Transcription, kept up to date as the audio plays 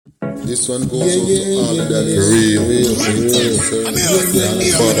This one goes out to all of that for real, sir.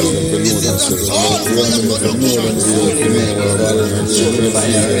 Fathers have been known themselves. Women have been known themselves. You know what fathers and children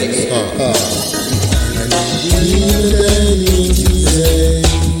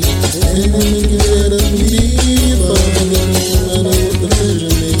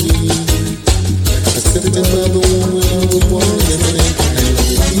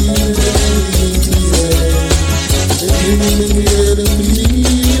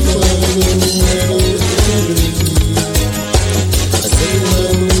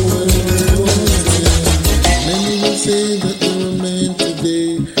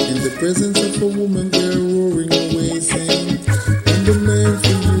presence of a woman, they're roaring away, saying, I'm the man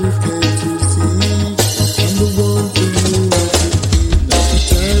for you, can't you see? I'm the one for you, let it be. Now the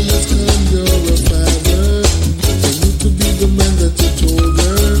time has come, you're a father. For you to be the man that you told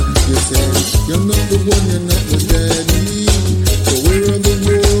her. You said, you're not the one, you're not the daddy. So where are the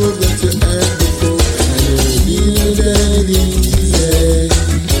words that you had before? I know you the daddy, yeah.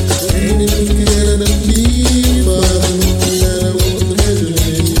 Anything can get a me, father, no matter what the measure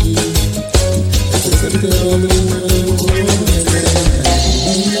may be.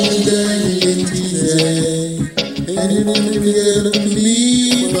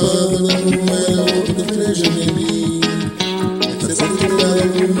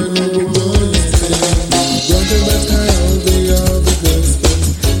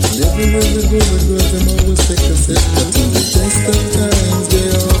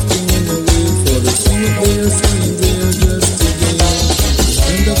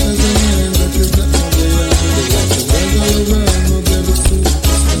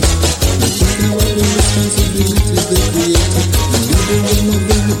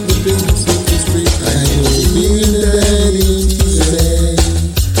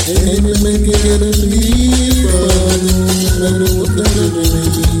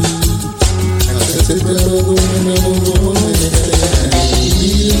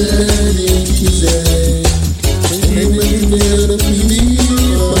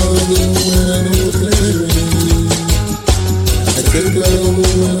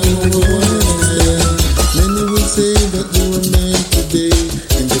 Many will say that you are meant today.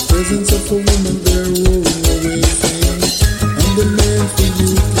 In the presence of a woman, they're rolling away, saying, I'm the man for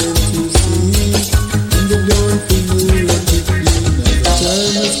you, can't you see? I'm the one for you, let it be. Now the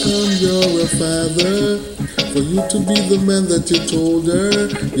time has come, you're a father. For you to be the man that you told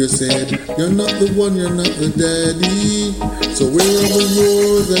her. You said, you're not the one, you're not the daddy. So where are the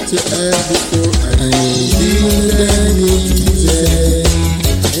words that you had before? I need the daddy, yeah.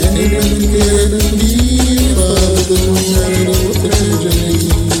 Anyone can get a me, father, no matter what the children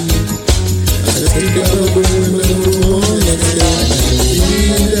need. I said, you gotta go and go on, let's say, I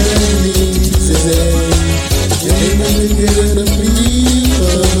need the daddy, yeah. Anyone can get a me,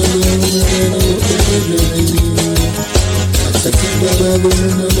 father, no matter what the children need. I said, you gotta go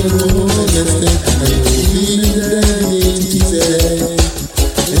and go on, let's say, I need the daddy, yeah.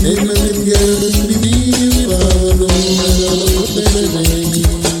 Anyone can get a me, father, no matter what the children need.